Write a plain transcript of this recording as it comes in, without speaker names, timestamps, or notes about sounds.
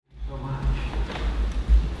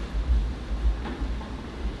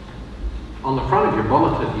On the front of your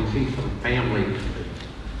bulletin, you see some families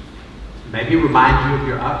that maybe remind you of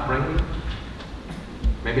your upbringing.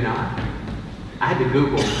 Maybe not. I had to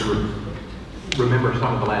Google to remember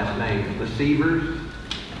some of the last names. The Sievers,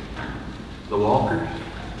 the Walkers,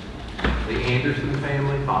 the Anderson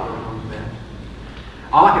family, father knows best.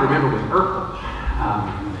 All I can remember was Urkel,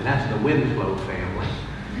 and that's the Winslow family.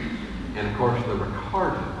 And of course, the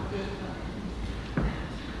Ricardos.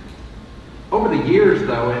 Over the years,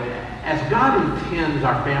 though, as God intends,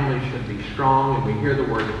 our families should be strong, and we hear the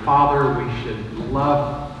word Father, we should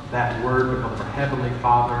love that word because of our Heavenly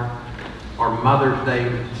Father. Or Mother's Day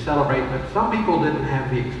we celebrate, but some people didn't have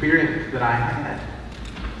the experience that I had.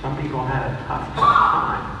 Some people had a tough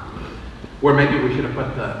time. Where maybe we should have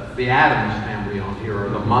put the Addams family on here, or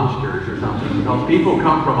the Munsters or something, because people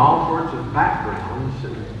come from all sorts of backgrounds.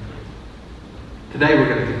 And today we're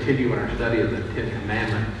going to continue in our study of the Ten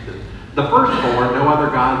Commandments. And the first four: no other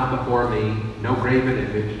gods before me, no graven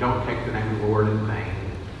image, don't take the name of the Lord in vain,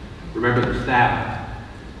 remember the Sabbath.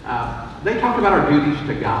 They talk about our duties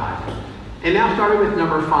to God. And now starting with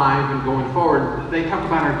number 5 and going forward, they talk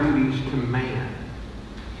about our duties to man.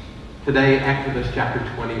 Today, Exodus chapter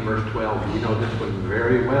 20, verse 12. You know this one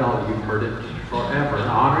very well. You've heard it forever.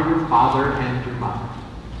 Honor your father and your mother,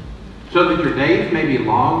 so that your days may be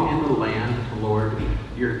long in the land the Lord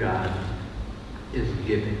your God is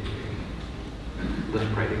giving you.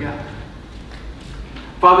 Let's pray together.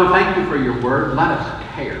 Father, thank you for your word. Let us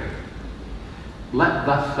care. Let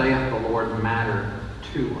thus saith the Lord matter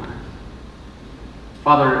to us.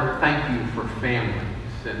 Father, thank you for families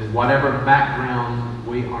and whatever background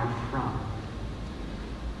we are from.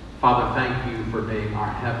 Father, thank you for being our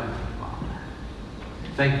Heavenly Father.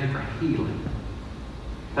 Thank you for healing.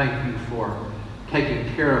 Thank you for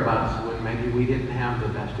taking care of us when maybe we didn't have the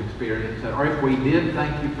best experience. Or if we did,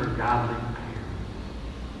 thank you for godly parents.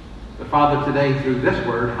 But Father, today through this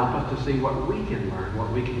word, help us to see what we can learn,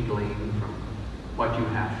 what we can glean from what you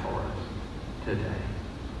have for us today.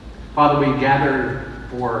 Father, we gather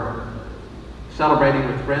for celebrating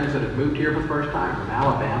with friends that have moved here for the first time from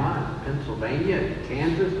Alabama and Pennsylvania and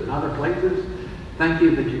Kansas and other places. Thank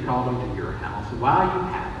you that you called them to your house. And while you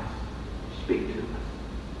have us, speak to us.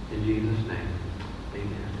 In Jesus' name,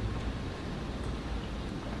 amen.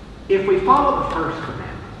 If we follow the first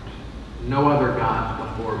commandment, no other gods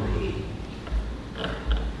before me,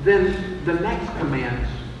 then the next commands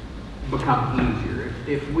become easier.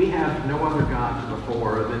 If we have no other gods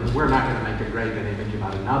before, then we're not going to make a graven image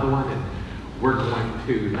about another one, and we're going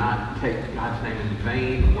to not take God's name in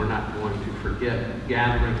vain. We're not going to forget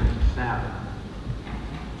gathering the Sabbath.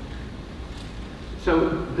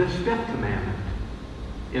 So this 5th commandment,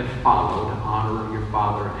 if followed, honor your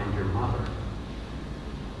father and your mother,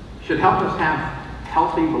 should help us have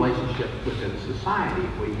healthy relationships within society.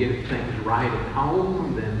 If we get things right at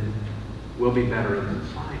home, then we'll be better in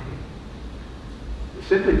society.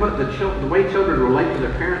 Simply put, the way children relate to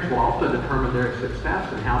their parents will also determine their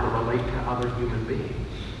success and how they relate to other human beings.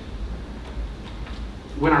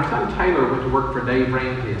 When our son Taylor went to work for Dave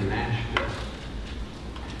Ramsey in Nashville,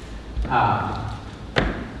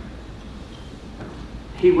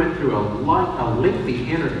 he went through a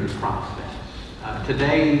lengthy interview process.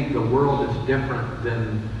 Today, the world is different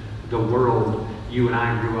than the world you and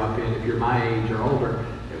I grew up in, if you're my age or older,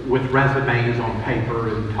 with resumes on paper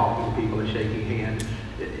and talking to people and shaking hands.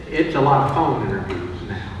 It's a lot of phone interviews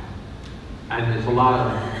now. And there's a lot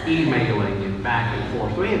of emailing and back and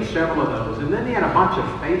forth. So he had several of those. And then he had a bunch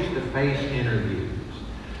of face-to-face interviews.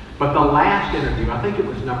 But the last interview, I think it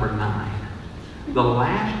was number 9, the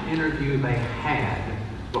last interview they had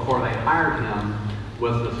before they hired him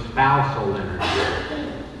was the spousal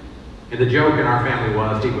interview. And the joke in our family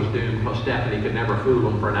was he was doomed because Stephanie could never fool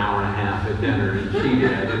him for an hour and a half at dinner, and she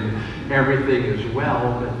did, and everything is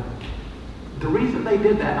well. But the reason they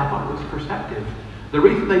did that, I thought it was perceptive. The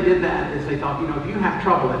reason they did that is they thought, if you have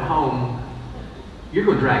trouble at home, you're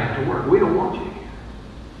going to drag it to work. We don't want you here.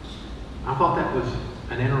 I thought that was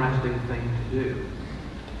an interesting thing to do.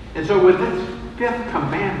 And so with this 5th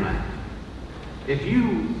commandment, if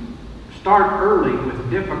you start early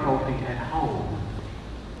with difficulty at home,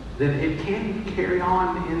 then it can carry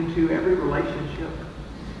on into every relationship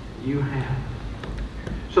you have.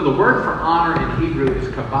 So the word for honor in Hebrew is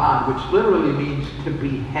kabod, which literally means to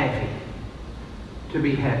be heavy. To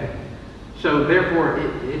be heavy. So therefore,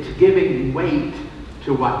 it's giving weight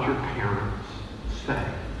to what your parents say.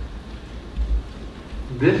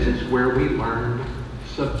 This is where we learn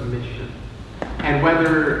submission. And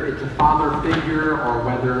whether it's a father figure, or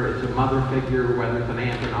whether it's a mother figure, or whether it's an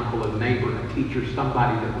aunt, an uncle, a neighbor, a teacher,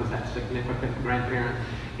 somebody that was that significant grandparent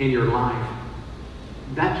in your life,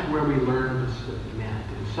 That's where we learn to submit.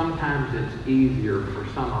 And sometimes it's easier for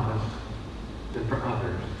some of us than for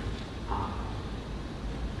others.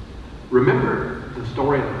 Remember the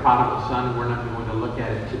story of the prodigal son. We're not going to look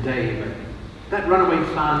at it today, but that runaway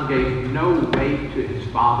son gave no weight to his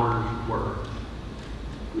father's words.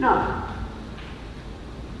 None.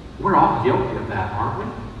 We're all guilty of that, aren't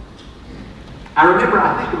we? I remember,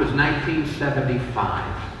 I think it was 1975,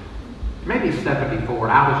 maybe 74.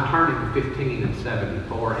 I was turning 15 in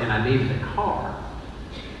 74, and I needed a car.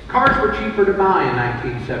 Cars were cheaper to buy in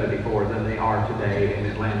 1974 than they are today in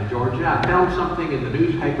Atlanta, Georgia. I found something in the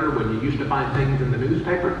newspaper when you used to find things in the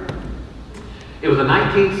newspaper. It was a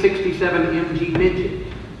 1967 MG Midget,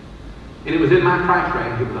 and it was in my price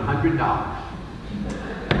range. It was $100.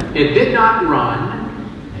 It did not run,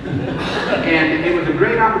 and it was a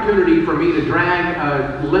great opportunity for me to drag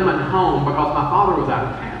a lemon home because my father was out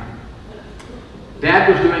of town. Dad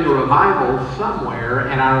was doing a revival somewhere,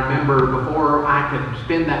 and I remember before I could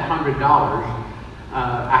spend that $100,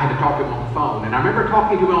 I had to talk to him on the phone. And I remember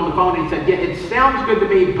talking to him on the phone, and he said, yeah, it sounds good to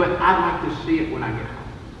me, but I'd like to see it when I get home.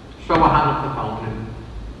 So I hung up the phone, and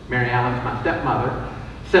Mary Alice, my stepmother,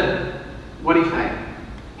 said, what'd he say?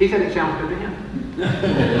 He said it sounds good to him.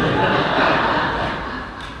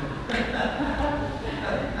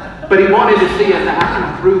 But he wanted to see it. I kind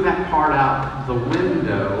of threw that part out the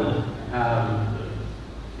window.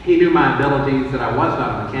 He knew my abilities, that I was not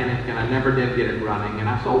a mechanic, and I never did get it running, and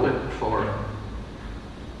I sold it for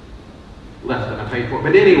less than I paid for it.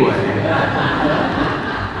 But anyway,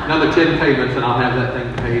 another 10 payments and I'll have that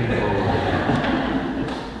thing paid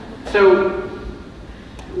for. So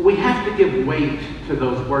we have to give weight to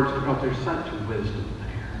those words because there's such wisdom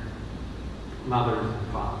there. Mothers and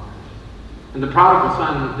fathers. And the prodigal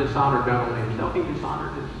son dishonored not only himself, he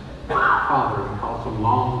dishonored his father and caused some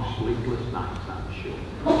long, sleepless nights, I'm sure.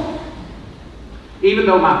 Even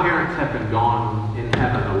though my parents have been gone in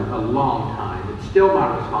heaven a long time, it's still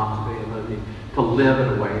my responsibility to live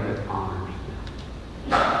in a way that honors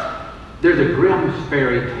them. There's a Grimm's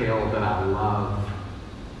fairy tale that I love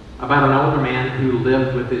about an older man who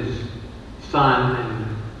lived with his son and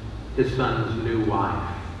his son's new wife.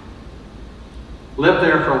 Lived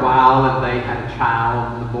there for a while, and they had a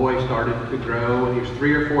child, and the boy started to grow, and he was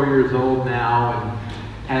 3 or 4 years old now,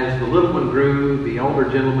 and as the little one grew, the older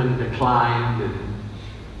gentleman declined, and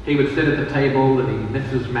he would sit at the table, and he'd miss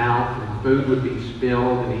his mouth, and food would be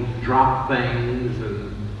spilled, and he'd drop things,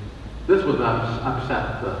 and this would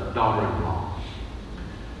upset the daughter-in-law.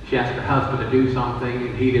 She asked her husband to do something,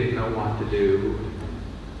 and he didn't know what to do.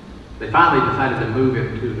 They finally decided to move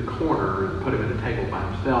him to the corner and put him at a table by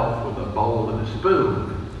himself with a bowl and a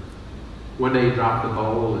spoon. One day he dropped the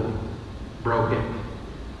bowl and broke it.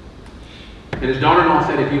 And his daughter-in-law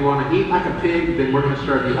said, if you want to eat like a pig, then we're going to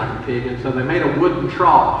serve you like a pig. And so they made a wooden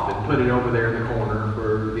trough and put it over there in the corner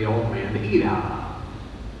for the old man to eat out of.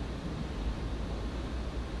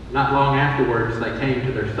 Not long afterwards, they came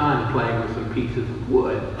to their son playing with some pieces of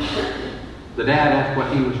wood. The dad asked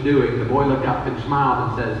what he was doing. The boy looked up and smiled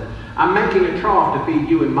and says, I'm making a trough to feed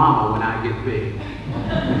you and Mama when I get big.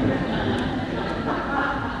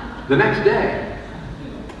 The next day,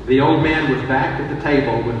 the old man was back at the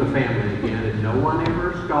table with the family again, and no one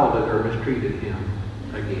ever scalded or mistreated him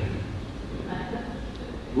again.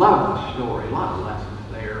 Love the story, a lot of lessons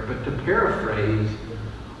there, but to paraphrase,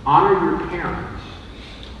 honor your parents,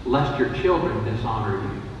 lest your children dishonor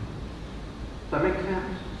you. Does that make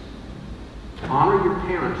sense? Honor your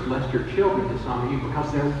parents lest your children dishonor you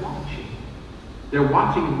because they're watching. They're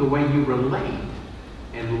watching the way you relate.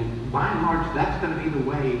 And by and large, that's going to be the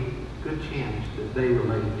way, good chance, that they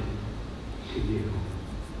relate to you.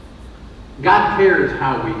 God cares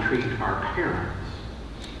how we treat our parents.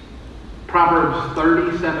 Proverbs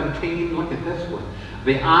 30:17, look at this one.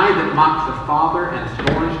 The eye that mocks a father and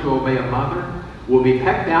scorns to obey a mother will be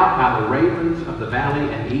pecked out by the ravens of the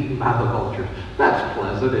valley and eaten by the vultures. That's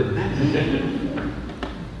pleasant, isn't it?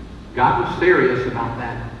 God was serious about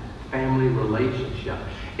that family relationship.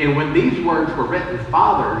 And when these words were written,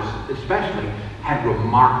 fathers especially had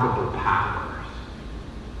remarkable powers.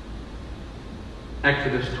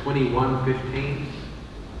 Exodus 21:15.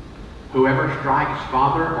 Whoever strikes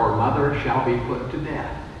father or mother shall be put to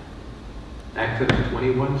death. Exodus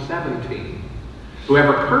 21:17.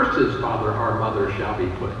 Whoever curses father or mother shall be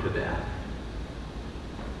put to death.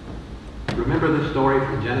 Remember the story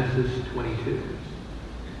from Genesis 22.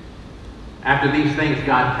 After these things,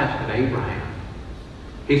 God tested Abraham.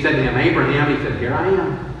 He said to him, Abraham, he said, here I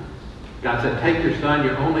am. God said, take your son,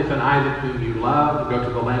 your only son Isaac, whom you love, go to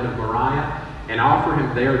the land of Moriah, and offer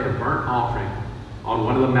him there as a burnt offering on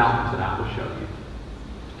one of the mountains that I will show you.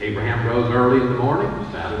 Abraham rose early in the morning,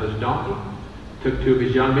 saddled his donkey, took 2 of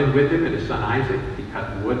his young men with him and his son Isaac. He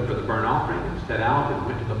cut wood for the burnt offering and set out and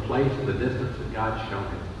went to the place in the distance that God showed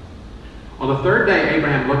him. On the 3rd day,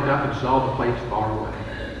 Abraham looked up and saw the place far away.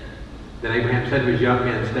 Then Abraham said to his young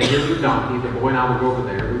men, "Stay here with the donkey. The boy and I will go over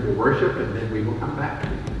there. We will worship, and then we will come back to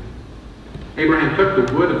you." Abraham took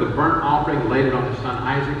the wood of the burnt offering, laid it on his son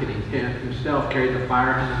Isaac, and he himself carried the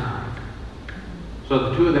fire and the knife. So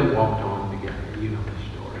the 2 of them walked on together. You know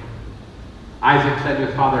the story. Isaac said to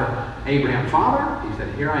his father Abraham, "Father," he said,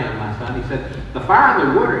 "Here I am, my son." He said, "The fire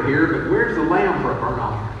and the wood are here, but where's the lamb for a burnt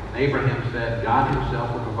offering?" And Abraham said, "God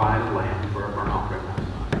himself will provide a lamb for a burnt offering,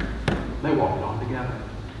 my son." They walked on together.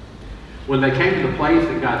 When they came to the place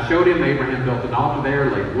that God showed him, Abraham built an altar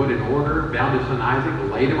there, laid wood in order, bound his son Isaac,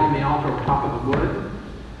 laid him on the altar on top of the wood.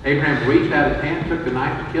 Abraham reached out his hand, took the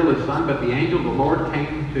knife to kill his son, but the angel of the Lord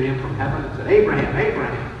came to him from heaven and said, "Abraham,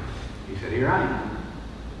 Abraham." He said, "Here I am."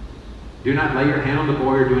 "Do not lay your hand on the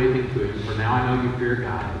boy or do anything to him, for now I know you fear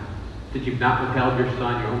God, that you've not withheld your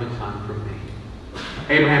son, your only son, from me."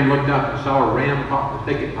 Abraham looked up and saw a ram caught in the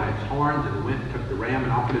thicket by its horns, and went and took the ram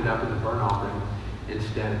and offered it up as a burnt offering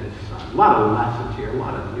instead of his son. A lot of lessons here, a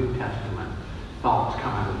lot of New Testament thoughts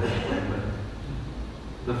come out of this one.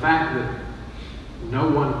 But the fact that no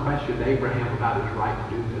one questioned Abraham about his right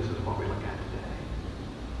to do this is what we look at today.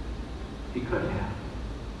 He could have.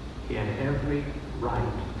 He had every right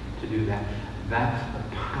to do that. That's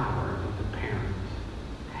the power that the parents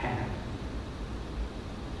had.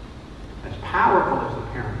 As powerful as the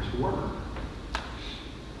parents were,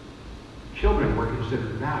 children were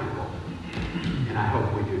considered valuable. And I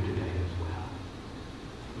hope we do today as well.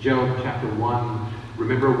 Job chapter 1,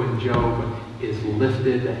 remember when Job is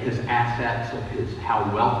listed, his assets, of how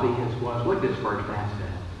wealthy his was? Look at his first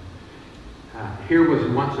asset. Here was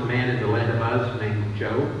once a man in the land of Uz named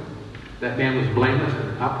Job. That man was blameless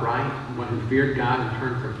and upright, one who feared God and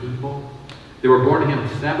turned from evil. There were born to him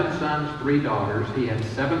 7 sons, 3 daughters. He had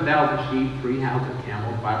 7,000 sheep, 3,000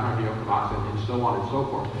 camels, 500 yoke of oxen, and so on and so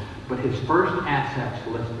forth. But his first assets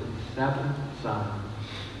listed 7 sons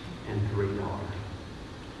and 3 daughters.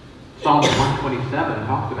 Psalm 127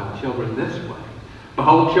 talks about children this way.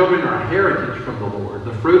 "Behold, children are a heritage from the Lord.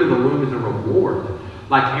 The fruit of the womb is a reward.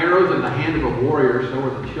 Like arrows in the hand of a warrior, so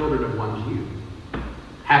are the children of one's youth.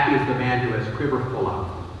 Happy is the man who has quiver full of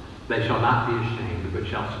them. They shall not be ashamed, but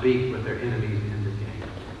shall speak with their enemies in the gate."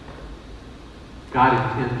 God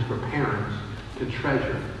intends for parents to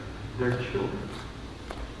treasure their children.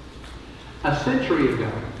 A century ago,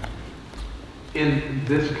 in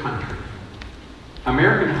this country,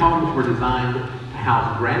 American homes were designed to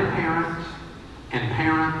house grandparents and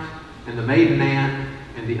parents and the maiden aunt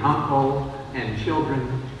and the uncle and children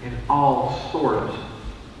and all sorts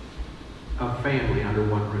of family under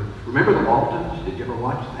one roof. Remember the Waltons? Did you ever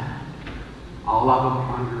watch that? All of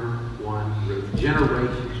them under one roof.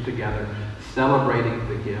 Generations together, celebrating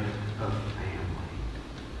the gift of family.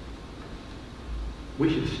 We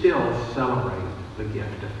should still celebrate the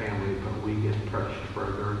gift of family, but we get pushed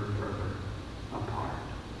further and further apart.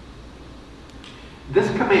 This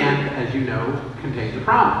command, as you know, contains a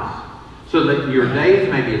promise, so that your days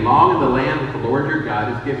may be long in the land that the Lord your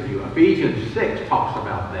God has given you. Ephesians 6 talks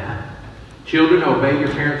about that. "Children, obey your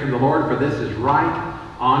parents in the Lord, for this is right.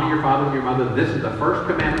 Honor your father and your mother. This is the first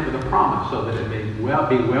commandment with a promise, so that it may be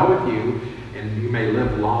well with you, and you may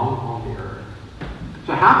live long on the earth."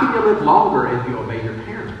 So how can you live longer if you obey your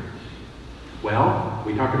parents? Well,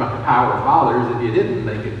 we talked about the power of fathers. If you didn't,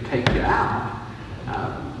 they could take you out.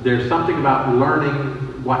 There's something about learning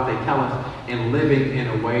what they tell us and living in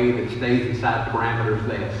a way that stays inside parameters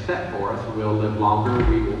they have set for us. We'll live longer.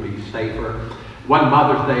 We will be safer. One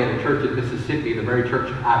Mother's Day at a church in Mississippi, the very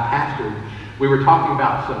church I pastored, we were talking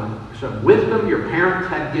about some wisdom your parents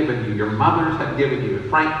had given you, your mothers had given you.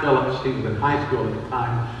 Frank Phillips, who was in high school at the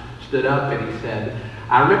time, stood up and he said,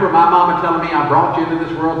 "I remember my mama telling me, I brought you into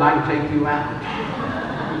this world and I can take you out."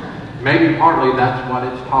 Maybe partly that's what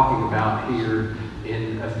it's talking about here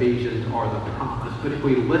in Ephesians, or the promise. But if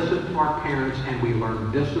we listen to our parents and we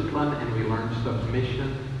learn discipline and we learn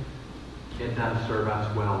submission, it does serve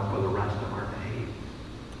us well for the rest of our days.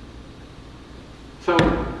 So,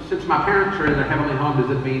 since my parents are in their heavenly home,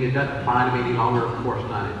 does it mean it doesn't apply to me any longer? Of course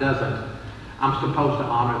not. It doesn't. I'm supposed to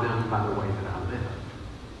honor them by the way that I live.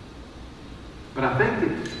 But I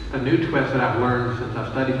think it's a new twist that I've learned since I've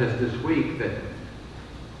studied this week, that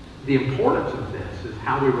the importance of this is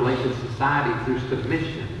how we relate to society through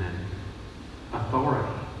submission and authority.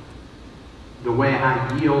 The way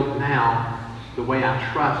I yield now, the way I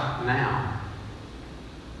trust now,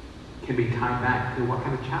 can be tied back to what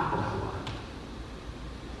kind of child I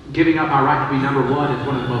was. Giving up my right to be number one is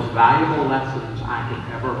one of the most valuable lessons I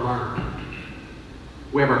could ever learn.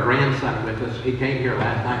 We have our grandson with us. He came here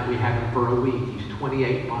last night. We had him for a week. He's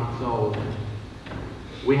 28 months old.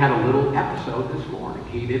 We had a little episode this morning.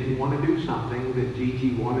 He didn't want to do something that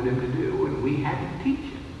Gigi wanted him to do, and we had to teach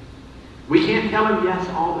him. We can't tell him yes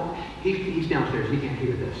all the time. He's downstairs. He can't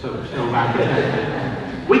hear this. So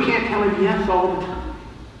we can't tell him yes all the time.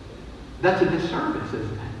 That's a disservice,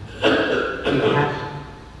 isn't it? He has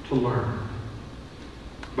to learn.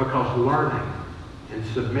 Because learning and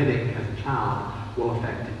submitting as a child will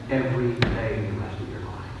affect every day in the rest of your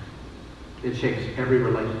life. It shapes every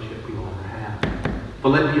relationship we will ever have.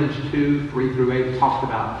 Philippians 2:3-8 talks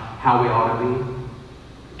about how we ought to be.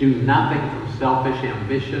 Do nothing from selfish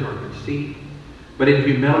ambition or conceit, but in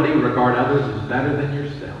humility regard others as better than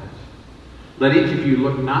yourselves. Let each of you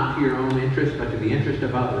look not to your own interest, but to the interest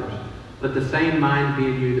of others. Let the same mind be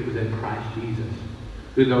in you that was in Christ Jesus,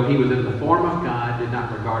 who though he was in the form of God, did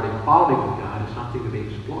not regard equality with God as something to be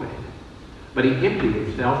exploited. But he emptied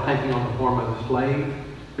himself, taking on the form of a slave,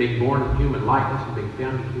 being born in human likeness and being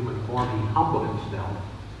found in human form, he humbled himself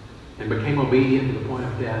and became obedient to the point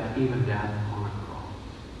of death, even death on a cross.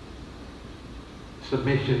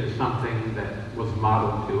 Submission is something that was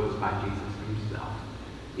modeled to us by Jesus himself,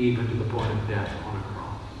 even to the point of death on a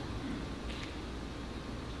cross.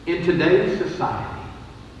 In today's society,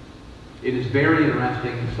 it is very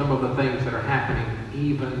interesting some of the things that are happening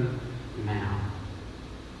even now.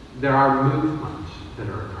 There are movements that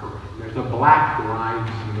are occurring. There's a Black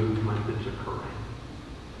Lives movement that's occurring.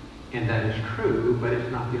 And that is true, but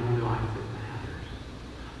it's not the only life that matters.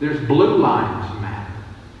 There's Blue Lives Matter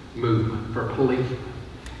movement for policemen.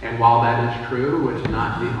 And while that is true, it's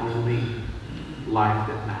not the only life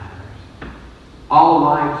that matters. All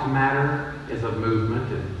Lives Matter is a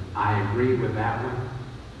movement, and I agree with that one.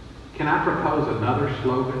 Can I propose another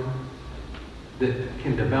slogan that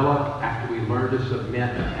can develop after we learn to submit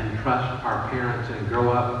and trust our parents and grow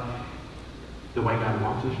up the way God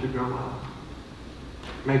wants us to grow up?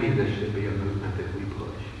 Maybe this should be a movement that we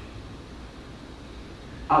push.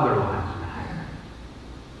 Other lives matter.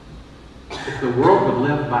 If the world would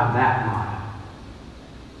live by that motto,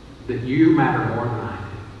 that you matter more than I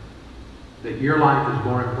do, that your life is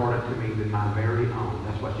more important to me than my very own,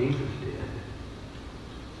 that's what Jesus did.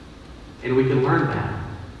 And we can learn that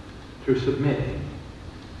through submitting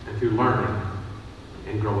and through learning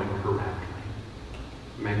and growing correctly.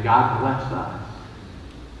 May God bless us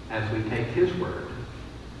as we take his word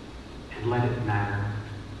and let it matter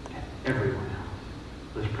to everyone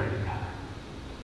else. Let's pray to God.